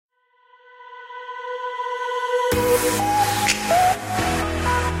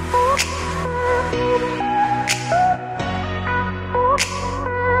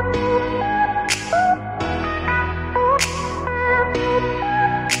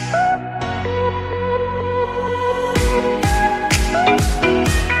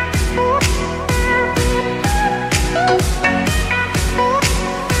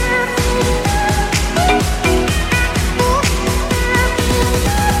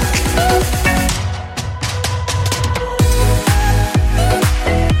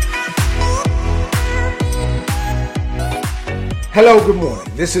Hello, good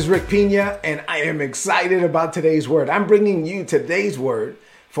morning. This is Rick Pina, and I am excited about today's word. I'm bringing you today's word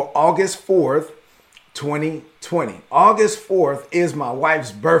for August 4th, 2020. August 4th is my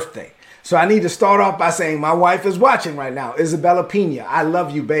wife's birthday. So I need to start off by saying my wife is watching right now, Isabella Pina. I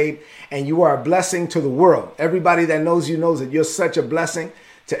love you, babe, and you are a blessing to the world. Everybody that knows you knows that you're such a blessing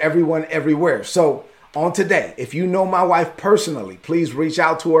to everyone everywhere. So on today, if you know my wife personally, please reach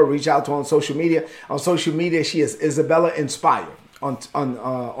out to her on social media. On social media, she is Isabella Inspired on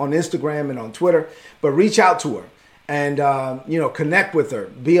Instagram and on Twitter. But reach out to her and connect with her.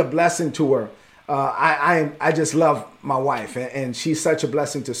 Be a blessing to her. I just love my wife, and she's such a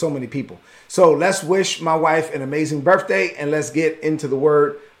blessing to so many people. So let's wish my wife an amazing birthday, and let's get into the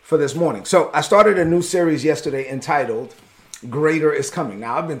word for this morning. So I started a new series yesterday entitled Greater is Coming.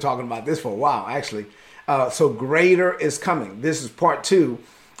 Now, I've been talking about this for a while, actually. So Greater is Coming. This is part 2,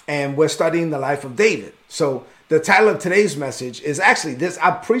 and we're studying the life of David. So the title of today's message is actually this.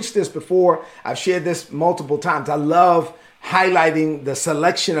 I've preached this before. I've shared this multiple times. I love highlighting the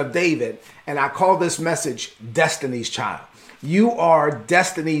selection of David, and I call this message Destiny's Child. You are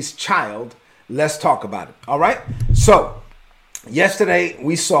Destiny's Child. Let's talk about it. All right. So yesterday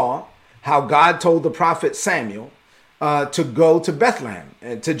we saw how God told the prophet Samuel to go to Bethlehem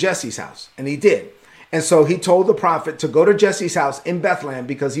and to Jesse's house, and he did. And so he told the prophet to go to Jesse's house in Bethlehem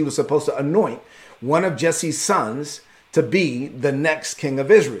because he was supposed to anoint one of Jesse's sons to be the next king of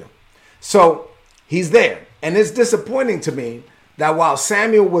Israel. So he's there. And it's disappointing to me that while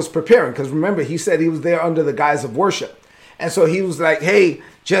Samuel was preparing, because remember, he said he was there under the guise of worship. And so he was like, hey,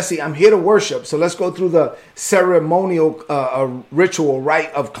 Jesse, I'm here to worship. So let's go through the ceremonial ritual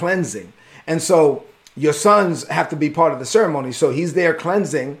rite of cleansing. And so your sons have to be part of the ceremony. So he's there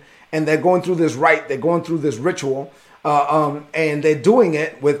cleansing, and they're going through this rite. They're going through this ritual. And they're doing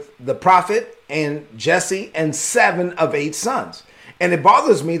it with the prophet and Jesse and 7 of 8 sons. And it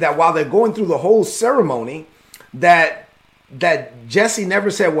bothers me that while they're going through the whole ceremony, that Jesse never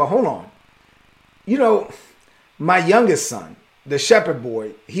said, well, hold on. You know, my youngest son, the shepherd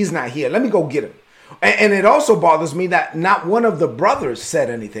boy, he's not here. Let me go get him. And it also bothers me that not one of the brothers said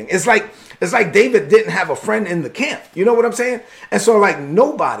anything. It's like David didn't have a friend in the camp. You know what I'm saying? And so like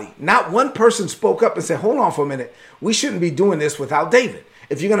nobody, not one person spoke up and said, hold on for a minute. We shouldn't be doing this without David.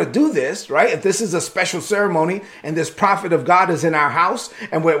 If you're going to do this, right, if this is a special ceremony and this prophet of God is in our house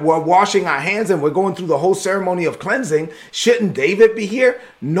and we're washing our hands and we're going through the whole ceremony of cleansing, shouldn't David be here?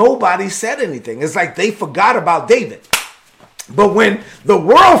 Nobody said anything. It's like they forgot about David. But when the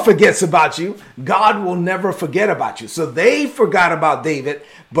world forgets about you, God will never forget about you. So they forgot about David,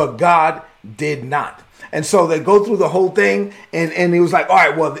 but God did not. And so they go through the whole thing, and he was like, all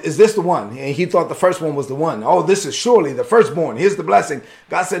right, well, is this the one? And he thought the first one was the one. Oh, this is surely the firstborn. Here's the blessing.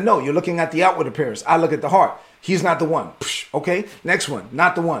 God said, no, you're looking at the outward appearance. I look at the heart. He's not the one. Okay, next one,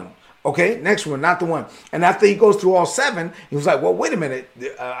 not the one. Okay, next one, not the one. And after he goes through all 7, he was like, well, wait a minute.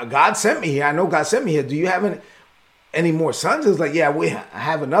 God sent me here. I know God sent me here. Do you have any more sons? It was like, yeah, I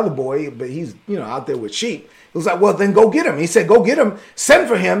have another boy, but he's, out there with sheep. It was like, well, then go get him. He said, go get him, send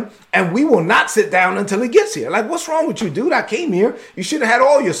for him, and we will not sit down until he gets here. Like, what's wrong with you, dude? I came here. You should have had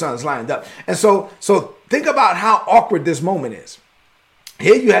all your sons lined up. And so think about how awkward this moment is.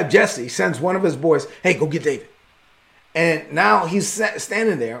 Here you have Jesse sends one of his boys, hey, go get David. And now he's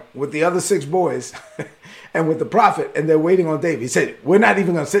standing there with the other 6 boys and with the prophet, and they're waiting on David. He said, we're not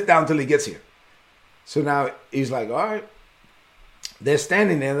even going to sit down until he gets here. So now he's like, all right. They're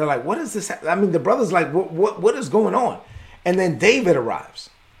standing there. They're like, what is this? I mean, the brother's like, what is going on? And then David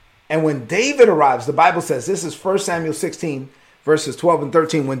arrives. And when David arrives, the Bible says, this is 1 Samuel 16, verses 12 and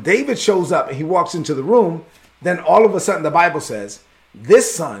 13. When David shows up and he walks into the room, then all of a sudden the Bible says,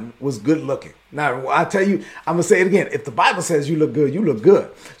 this son was good looking. Now, I tell you, I'm going to say it again. If the Bible says you look good, you look good.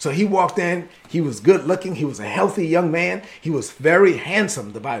 So he walked in. He was good looking. He was a healthy young man. He was very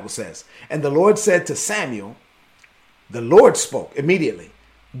handsome, the Bible says. And the Lord said to Samuel, the Lord spoke immediately,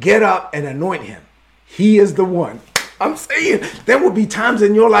 get up and anoint him. He is the one. I'm saying there will be times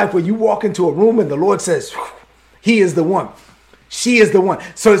in your life where you walk into a room and the Lord says, he is the one. She is the one.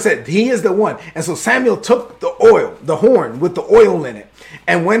 So it said, he is the one. And so Samuel took the oil, the horn with the oil in it,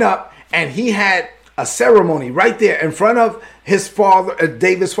 and went up, and he had a ceremony right there in front of his father,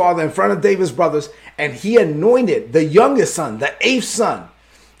 David's father, in front of David's brothers. And he anointed the youngest son, the eighth son,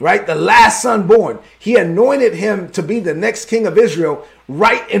 right? The last son born. He anointed him to be the next king of Israel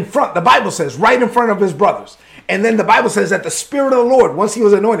right in front. The Bible says right in front of his brothers. And then the Bible says that the Spirit of the Lord, once he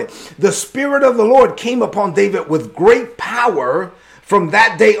was anointed, the Spirit of the Lord came upon David with great power from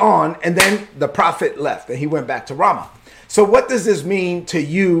that day on. And then the prophet left and he went back to Ramah. So what does this mean to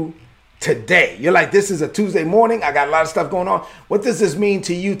you today? You're like, this is a Tuesday morning. I got a lot of stuff going on. What does this mean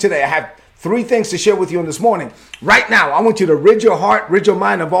to you today? I have 3 things to share with you on this morning. Right now, I want you to rid your heart, rid your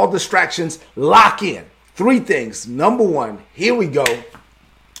mind of all distractions. Lock in. 3 things. Number 1, here we go.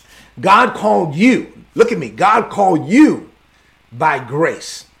 God called you. Look at me. God called you by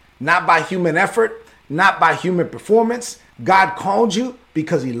grace, not by human effort, not by human performance. God called you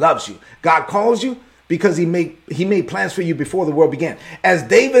because he loves you. God calls you because he made plans for you before the world began. As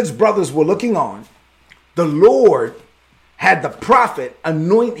David's brothers were looking on, the Lord had the prophet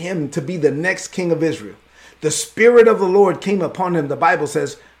anoint him to be the next king of Israel. The Spirit of the Lord came upon him, the Bible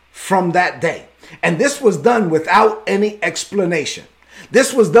says, from that day. And this was done without any explanation.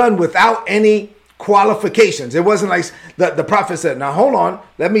 This was done without any qualifications. It wasn't like the prophet said, now hold on,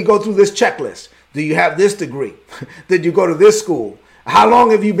 let me go through this checklist. Do you have this degree? Did you go to this school? How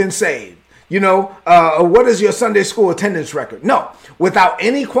long have you been saved? What is your Sunday school attendance record? No, without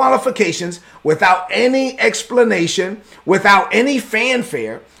any qualifications, without any explanation, without any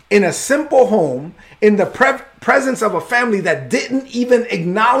fanfare, in a simple home, in the presence of a family that didn't even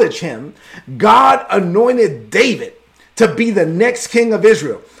acknowledge him, God anointed David to be the next king of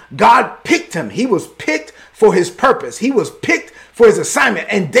Israel. God picked him. He was picked for his purpose. He was picked for his assignment,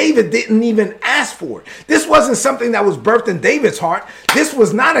 and David didn't even ask for it. This wasn't something that was birthed in David's heart. This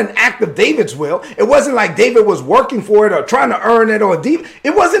was not an act of David's will. It wasn't like David was working for it or trying to earn it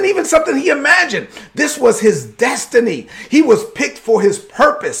it wasn't even something he imagined. This was his destiny. He was picked for his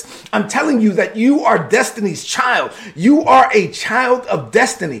purpose. I'm telling you that you are destiny's child. You are a child of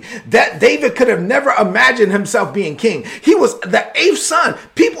destiny. That David could have never imagined himself being king. He was the 8th son.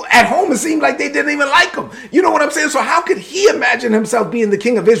 People at home, it seemed like they didn't even like him. You know what I'm saying? So how could he imagine himself being the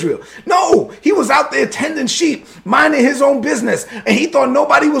king of Israel? No, he was out there tending sheep, minding his own business, and he thought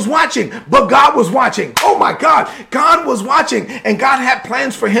nobody was watching, but God was watching. Oh my God, God was watching, and God had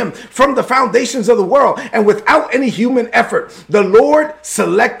plans for him from the foundations of the world, and without any human effort, the Lord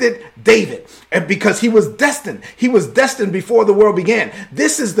selected David, and because he was destined before the world began.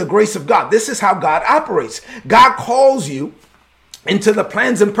 This is the grace of God. This is how God operates. God calls you into the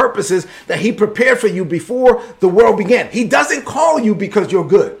plans and purposes that he prepared for you before the world began. He doesn't call you because you're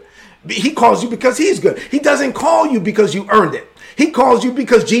good. He calls you because he's good. He doesn't call you because you earned it. He calls you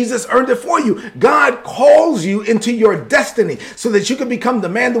because Jesus earned it for you. God calls you into your destiny so that you can become the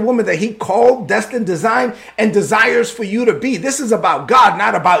man, the woman that he called, destined, designed, and desires for you to be. This is about God,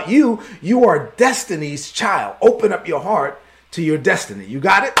 not about you. You are destiny's child. Open up your heart to your destiny. You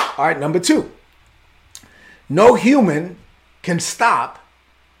got it? All right, number 2. No human can stop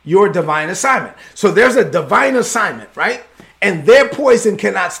your divine assignment. So there's a divine assignment, right? And their poison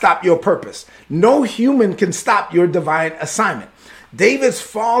cannot stop your purpose. No human can stop your divine assignment. David's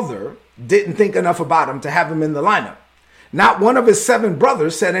father didn't think enough about him to have him in the lineup. Not one of his 7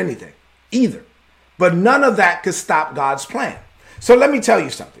 brothers said anything either. But none of that could stop God's plan. So let me tell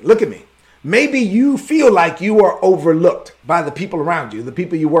you something. Look at me. Maybe you feel like you are overlooked by the people around you, the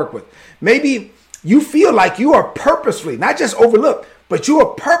people you work with. Maybe you feel like you are purposefully, not just overlooked, but you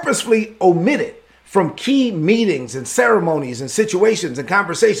are purposefully omitted from key meetings and ceremonies and situations and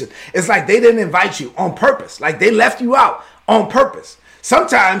conversations. It's like they didn't invite you on purpose. Like they left you out on purpose.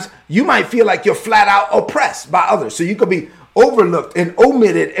 Sometimes you might feel like you're flat out oppressed by others. So you could be overlooked and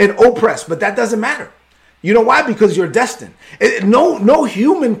omitted and oppressed, but that doesn't matter. You know why? Because you're destined. No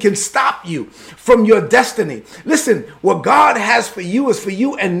human can stop you from your destiny. Listen, what God has for you is for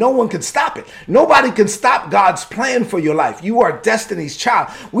you, and no one can stop it. Nobody can stop God's plan for your life. You are destiny's child.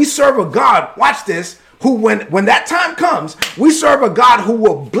 We serve a God, watch this, who when that time comes, we serve a God who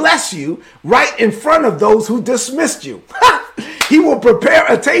will bless you right in front of those who dismissed you. He will prepare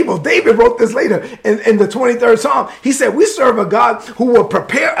a table. David wrote this later in the 23rd Psalm. He said, we serve a God who will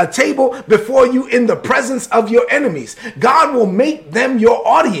prepare a table before you in the presence of your enemies. God will make them your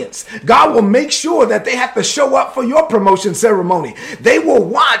audience. God will make sure that they have to show up for your promotion ceremony. They will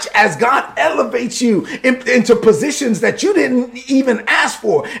watch as God elevates you into positions that you didn't even ask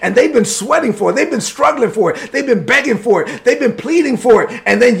for. And they've been sweating for it. They've been struggling for it. They've been begging for it. They've been pleading for it.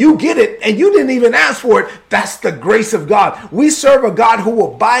 And then you get it and you didn't even ask for it. That's the grace of God. We serve a God who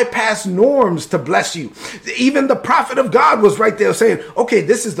will bypass norms to bless you. Even the prophet of God was right there saying, okay,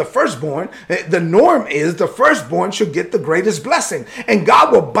 this is the firstborn. The norm is the firstborn should get the greatest blessing. And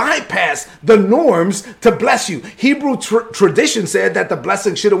God will bypass the norms to bless you. Hebrew tradition said that the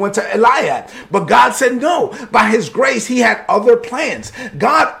blessing should have went to Eliab. But God said no. By his grace, he had other plans.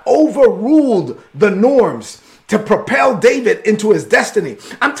 God overruled the norms to propel David into his destiny.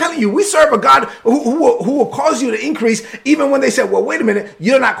 I'm telling you, we serve a God who will cause you to increase even when they say, well, wait a minute,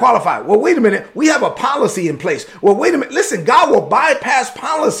 you're not qualified. Well, wait a minute, we have a policy in place. Well, wait a minute, listen, God will bypass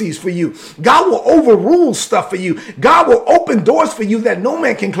policies for you. God will overrule stuff for you. God will open doors for you that no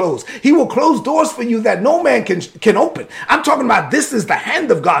man can close. He will close doors for you that no man can open. I'm talking about this is the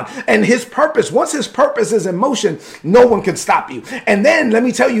hand of God and his purpose. Once his purpose is in motion, no one can stop you. And then let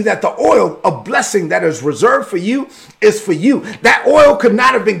me tell you that the oil of blessing that is reserved for you is for you. That oil could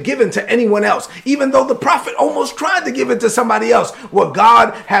not have been given to anyone else, even though the prophet almost tried to give it to somebody else. What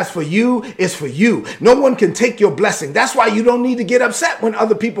God has for you is for you. No one can take your blessing. That's why you don't need to get upset when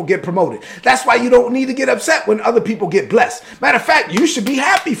other people get promoted. That's why you don't need to get upset when other people get blessed. Matter of fact, you should be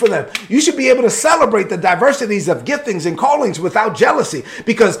happy for them. You should be able to celebrate the diversities of giftings and callings without jealousy,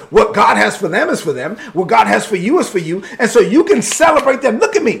 because what God has for them is for them. What God has for you is for you. And so you can celebrate them.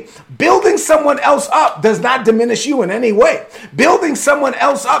 Look at me. Building someone else up does not diminish you in any way. Building someone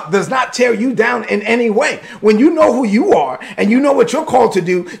else up does not tear you down in any way. When you know who you are and you know what you're called to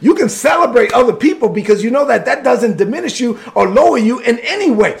do, you can celebrate other people because you know that that doesn't diminish you or lower you in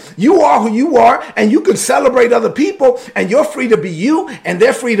any way. You are who you are, and you can celebrate other people, and you're free to be you and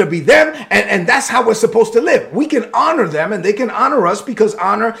they're free to be them. And that's how we're supposed to live. We can honor them and they can honor us, because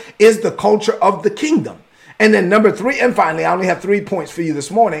honor is the culture of the kingdom. And then number 3, and finally, I only have 3 points for you this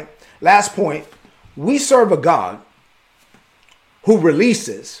morning. Last point. We serve a God who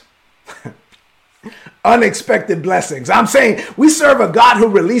releases unexpected blessings. I'm saying we serve a God who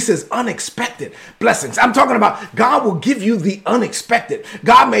releases unexpected blessings. I'm talking about God will give you the unexpected.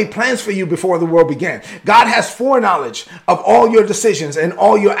 God made plans for you before the world began. God has foreknowledge of all your decisions and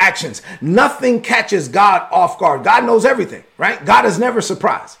all your actions. Nothing catches God off guard. God knows everything, right? God is never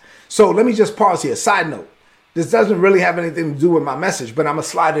surprised. So let me just pause here. Side note. This doesn't really have anything to do with my message, but I'm going to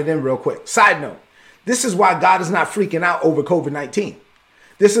slide it in real quick. Side note. This is why God is not freaking out over COVID-19.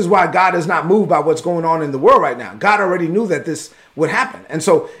 This is why God is not moved by what's going on in the world right now. God already knew that this would happen. And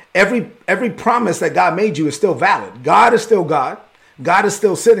so every promise that God made you is still valid. God is still God. God is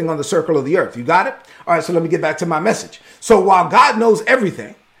still sitting on the circle of the earth. You got it? All right, so let me get back to my message. So while God knows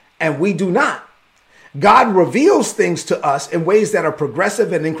everything and we do not, God reveals things to us in ways that are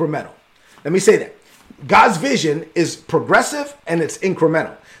progressive and incremental. Let me say that. God's vision is progressive and it's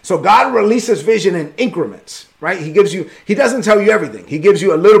incremental. So God releases vision in increments, right? He doesn't tell you everything. He gives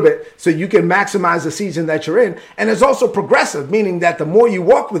you a little bit so you can maximize the season that you're in. And it's also progressive, meaning that the more you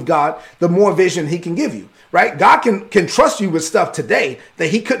walk with God, the more vision he can give you, right? God can trust you with stuff today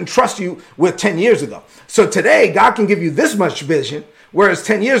that he couldn't trust you with 10 years ago. So today, God can give you this much vision, whereas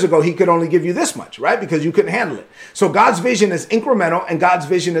 10 years ago, he could only give you this much, right? Because you couldn't handle it. So God's vision is incremental and God's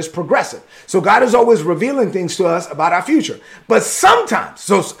vision is progressive. So God is always revealing things to us about our future. But sometimes,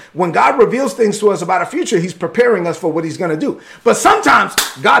 so when God reveals things to us about our future, he's preparing us for what he's going to do. But sometimes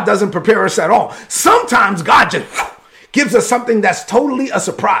God doesn't prepare us at all. Sometimes God just gives us something that's totally a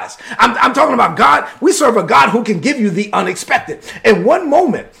surprise. I'm talking about God. We serve a God who can give you the unexpected. In one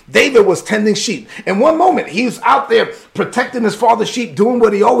moment, David was tending sheep. In one moment, he was out there protecting his father's sheep, doing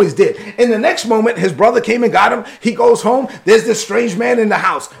what he always did. In the next moment, his brother came and got him. He goes home. There's this strange man in the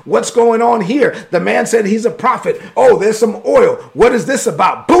house. What's going on here? The man said he's a prophet. Oh, there's some oil. What is this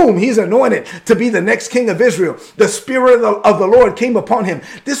about? Boom, he's anointed to be the next king of Israel. The spirit of the Lord came upon him.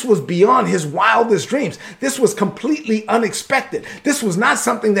 This was beyond his wildest dreams. This was completely unexpected. This was not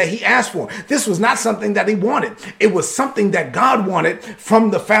something that he asked for. This was not something that he wanted. It was something that God wanted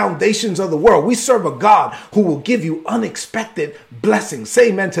from the foundations of the world. We serve a God who will give you unexpected blessings. Say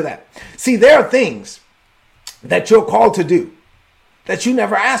amen to that. See, there are things that you're called to do that you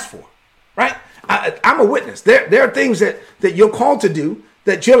never asked for, right? I'm a witness. There are things that you're called to do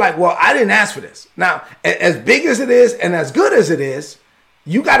that you're like, well, I didn't ask for this. Now, as big as it is and as good as it is,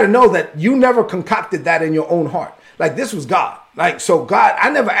 you got to know that you never concocted that in your own heart. Like, this was God. Like, so God,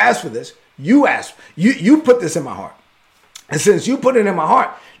 I never asked for this. You asked. You put this in my heart. And since you put it in my heart,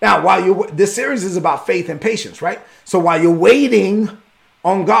 now while this series is about faith and patience, right? So while you're waiting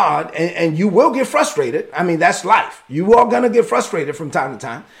on God, and you will get frustrated. I mean, that's life. You are going to get frustrated from time to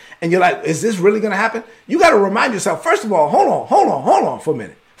time. And you're like, is this really going to happen? You got to remind yourself, first of all, hold on for a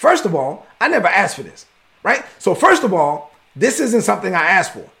minute. First of all, I never asked for this, right? So first of all, this isn't something I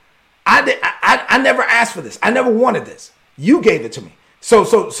asked for. I never asked for this. I never wanted this. You gave it to me.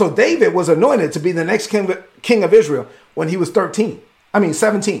 So David was anointed to be the next king of Israel when he was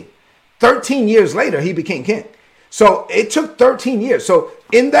 17. 13 years later, he became king. So it took 13 years. So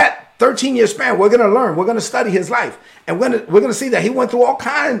in that 13-year span, we're going to learn. We're going to study his life. And we're going to see that he went through all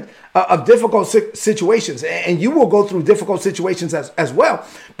kinds of difficult situations. And you will go through difficult situations as well.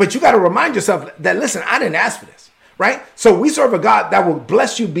 But you got to remind yourself that, listen, I didn't ask for this. Right? So we serve a God that will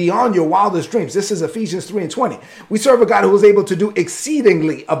bless you beyond your wildest dreams. This is Ephesians 3:20. We serve a God who is able to do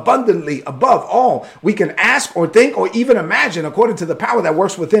exceedingly abundantly above all we can ask or think or even imagine, according to the power that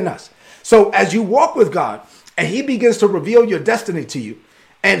works within us. So as you walk with God and he begins to reveal your destiny to you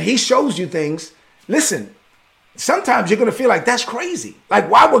and he shows you things, listen, sometimes you're going to feel like that's crazy.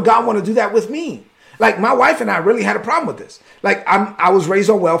 Like, why would God want to do that with me? Like, my wife and I really had a problem with this. Like, I was raised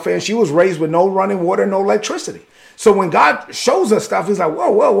on welfare and she was raised with no running water, no electricity. So when God shows us stuff, he's like,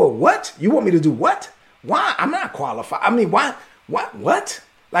 whoa, what? You want me to do what? Why? I'm not qualified. I mean, why? What?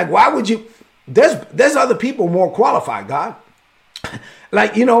 Like, why would you? There's other people more qualified, God.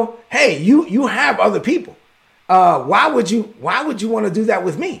 Like, hey, you have other people. Why would you want to do that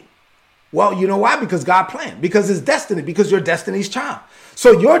with me? Well, you know why? Because God planned, because it's destiny, because you're destiny's child.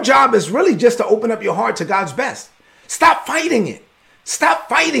 So your job is really just to open up your heart to God's best. Stop fighting it. Stop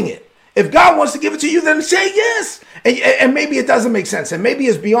fighting it. If God wants to give it to you, then say yes. And maybe it doesn't make sense. And maybe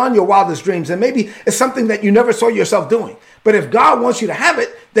it's beyond your wildest dreams. And maybe it's something that you never saw yourself doing. But if God wants you to have it,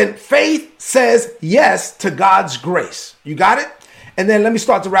 then faith says yes to God's grace. You got it? And then let me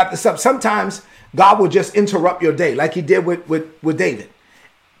start to wrap this up. Sometimes God will just interrupt your day like he did with David.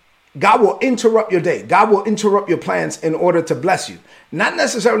 God will interrupt your day. God will interrupt your plans in order to bless you. Not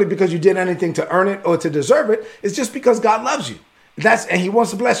necessarily because you did anything to earn it or to deserve it. It's just because God loves you. And he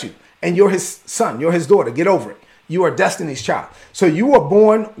wants to bless you. And you're his son, you're his daughter. Get over it. You are destiny's child. So you were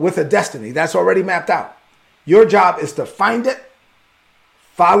born with a destiny that's already mapped out. Your job is to find it,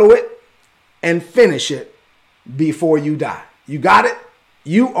 follow it, and finish it before you die. You got it?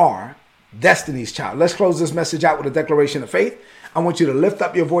 You are destiny's child. Let's close this message out with a declaration of faith. I want you to lift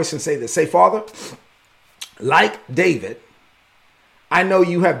up your voice and say this. Say, Father, like David, I know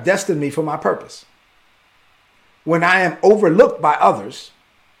you have destined me for my purpose. When I am overlooked by others,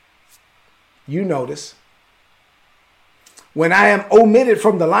 you notice. When I am omitted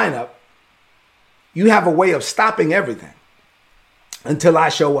from the lineup, you have a way of stopping everything until I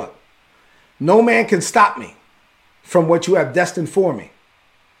show up. No man can stop me from what you have destined for me.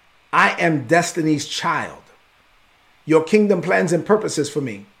 I am destiny's child. Your kingdom plans and purposes for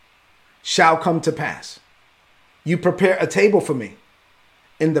me shall come to pass. You prepare a table for me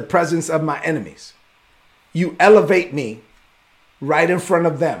in the presence of my enemies. You elevate me right in front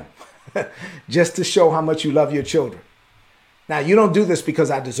of them. Just to show how much you love your children. Now, you don't do this because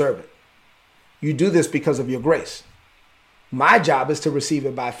I deserve it. You do this because of your grace. My job is to receive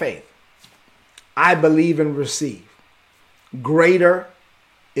it by faith. I believe and receive. Greater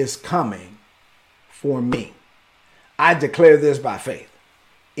is coming for me. I declare this by faith.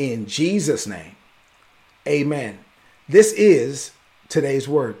 In Jesus' name, amen. This is today's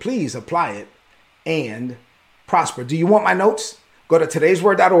word. Please apply it and prosper. Do you want my notes? Go to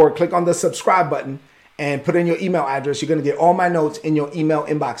todaysword.org, click on the subscribe button, and put in your email address. You're going to get all my notes in your email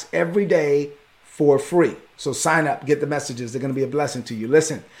inbox every day for free. So sign up, get the messages. They're going to be a blessing to you.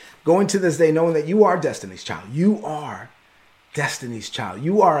 Listen, go into this day knowing that you are destiny's child. You are destiny's child.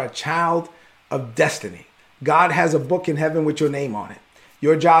 You are a child of destiny. God has a book in heaven with your name on it.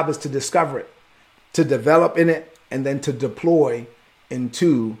 Your job is to discover it, to develop in it, and then to deploy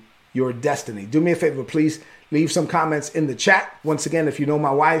into your destiny. Do me a favor, please. Leave some comments in the chat. Once again, if you know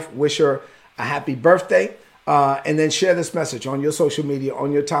my wife, wish her a happy birthday. And then share this message on your social media,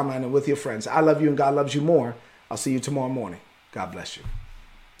 on your timeline, and with your friends. I love you and God loves you more. I'll see you tomorrow morning. God bless you.